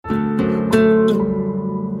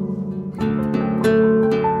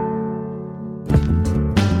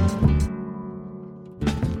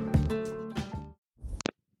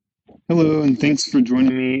Thanks for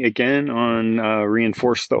joining me again on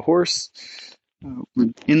Reinforce the Horse.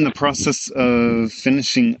 We're in the process of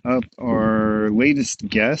finishing up our latest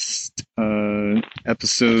guest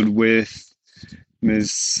episode with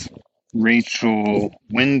Ms. Rachel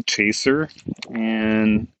Windchaser,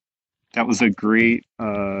 and that was a great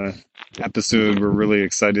episode. We're really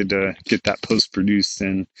excited to get that post-produced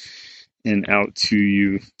and out to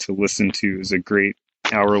you to listen to. It was a great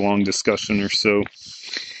hour-long discussion or so.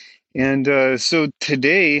 And so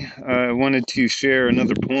today, I wanted to share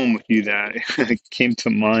another poem with you that came to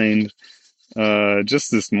mind just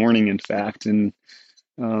this morning, in fact. And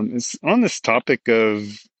it's on this topic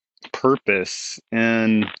of purpose.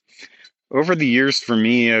 And over the years, for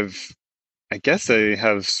me, I guess I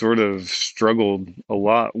have sort of struggled a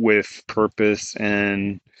lot with purpose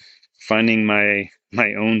and finding my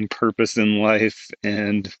own purpose in life,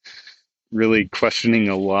 and really questioning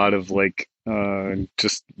a lot of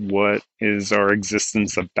just what is our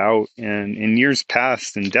existence about. And in years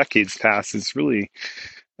past and decades past, it's really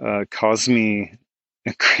caused me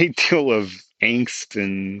a great deal of angst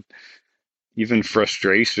and even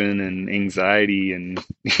frustration and anxiety and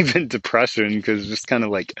even depression, because just kind of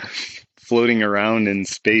like floating around in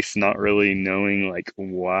space, not really knowing like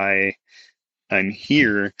why I'm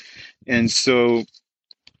here. And so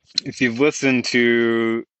if you've listened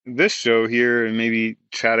to this show here and maybe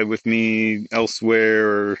chatted with me elsewhere,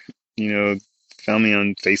 or found me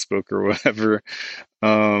on Facebook or whatever,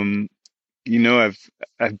 um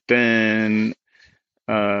I've been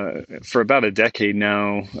for about a decade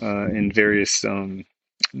now in various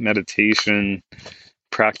meditation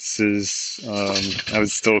practices. I would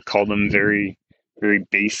still call them very, very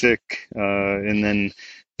basic, and then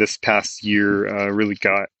this past year really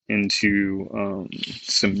got into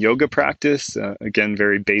some yoga practice, again,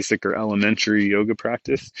 very basic or elementary yoga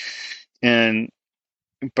practice. And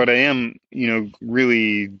but I am,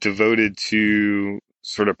 really devoted to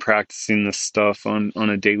sort of practicing this stuff on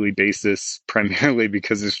a daily basis, primarily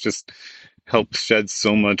because it's just helped shed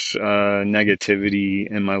so much negativity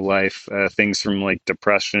in my life. Things from like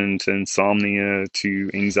depression to insomnia to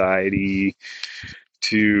anxiety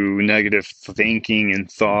to negative thinking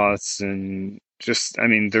and thoughts, and just, I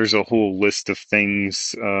mean, there's a whole list of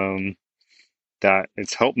things that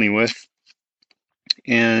it's helped me with.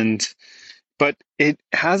 And but it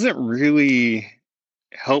hasn't really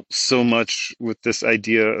helped so much with this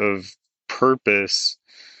idea of purpose.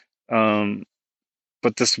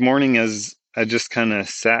 But this morning, as I just kind of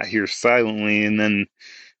sat here silently, and then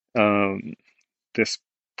um, this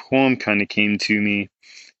poem kind of came to me,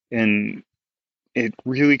 and it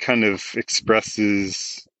really kind of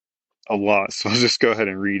expresses a lot. So I'll just go ahead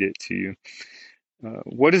and read it to you.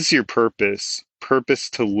 What is your purpose? Purpose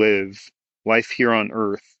to live life here on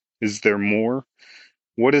earth. Is there more?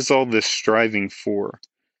 What is all this striving for?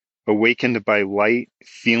 Awakened by light,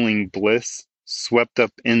 feeling bliss, swept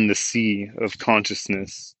up in the sea of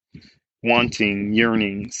consciousness, wanting,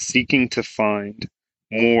 yearning, seeking to find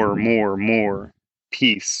more, more, more,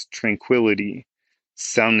 peace, tranquility,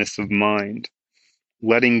 soundness of mind,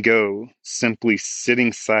 letting go, simply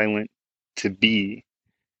sitting silent to be,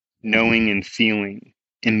 knowing and feeling,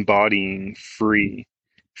 embodying free,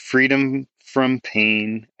 freedom from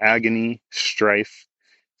pain, agony, strife,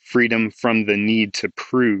 freedom from the need to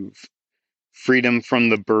prove, freedom from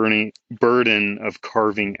the burden of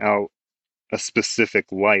carving out a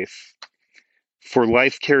specific life. For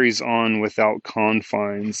life carries on without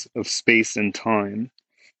confines of space and time.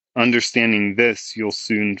 Understanding this, you'll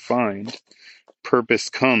soon find. Purpose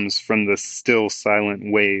comes from the still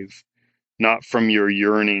silent wave, not from your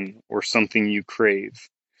yearning or something you crave.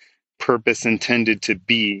 Purpose intended to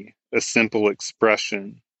be a simple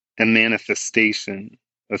expression, a manifestation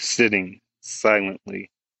of sitting silently.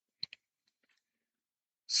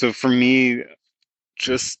 So for me,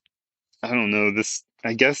 just, I don't know, this,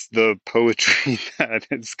 I guess the poetry that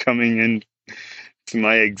is coming into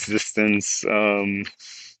my existence,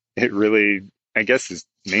 it really, I guess, is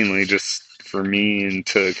mainly just for me, and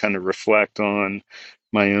to kind of reflect on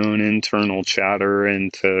my own internal chatter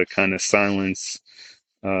and to kind of silence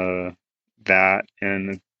that.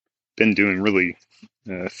 And I've been doing really,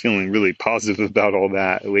 feeling really positive about all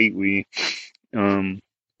that lately.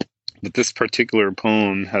 But this particular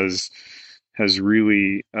poem has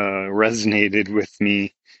really resonated with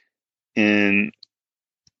me in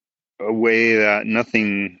a way that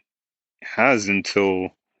nothing has until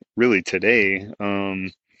really today.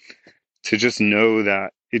 To just know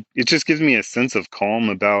that it just gives me a sense of calm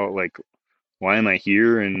about like, why am I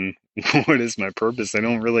here and what is my purpose? I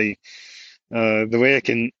don't really, the way I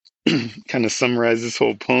can kind of summarize this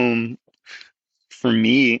whole poem for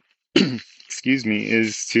me excuse me,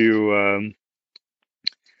 is to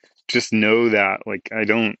just know that like I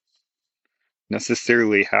don't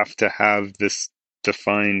necessarily have to have this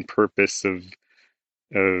defined purpose of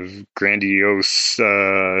grandiose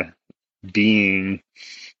being,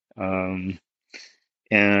 um,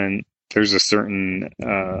 and there's a certain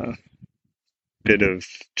bit of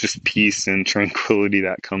just peace and tranquility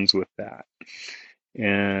that comes with that.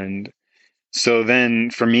 And so then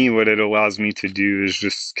for me, what it allows me to do is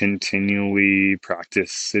just continually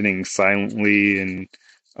practice sitting silently and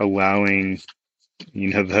allowing,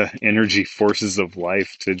 the energy forces of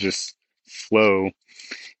life to just flow.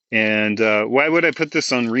 And why would I put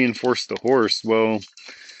this on Reinforce the Horse? Well,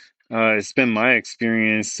 it's been my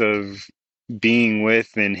experience of being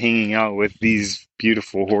with and hanging out with these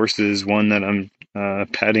beautiful horses, one that I'm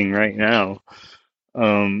petting right now.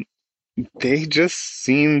 Um, they just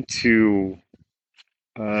seem to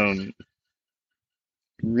um,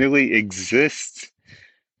 really exist.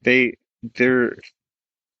 They're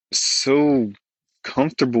so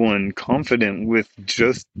comfortable and confident with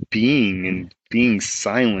just being and being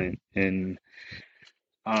silent and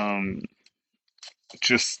um,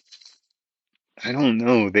 just I don't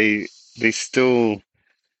know. They still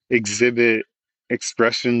exhibit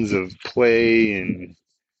expressions of play and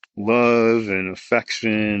love and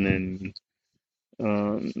affection,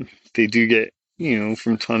 and they do get,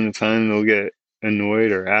 from time to time they'll get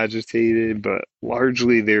annoyed or agitated, but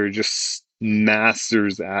largely they're just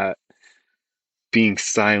masters at being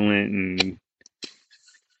silent and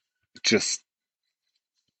just,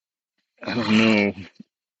 I don't know,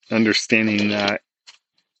 understanding that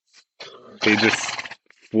they just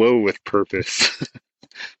flow with purpose,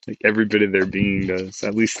 like every bit of their being does,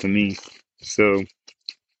 at least to me. So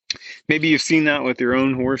maybe you've seen that with your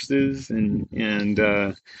own horses, and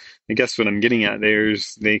I guess what I'm getting at there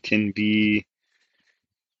is they can be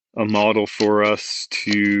a model for us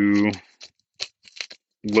to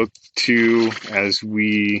look to as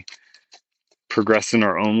we progress in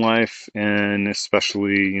our own life, and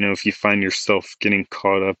especially, if you find yourself getting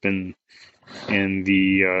caught up in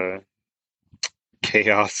the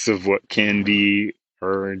chaos of what can be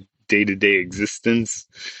our day-to-day existence.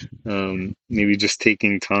 Maybe just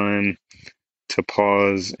taking time to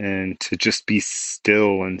pause and to just be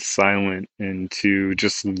still and silent and to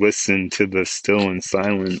just listen to the still and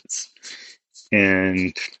silence.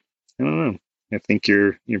 And I don't know. I think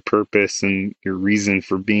your purpose and your reason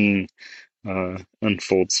for being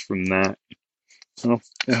unfolds from that. Well,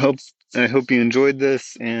 I hope you enjoyed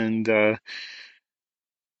this, and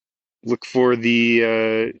look for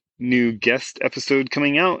the new guest episode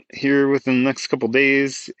coming out here within the next couple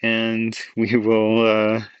days, and we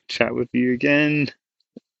will chat with you again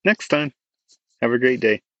next time. Have a great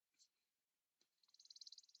day.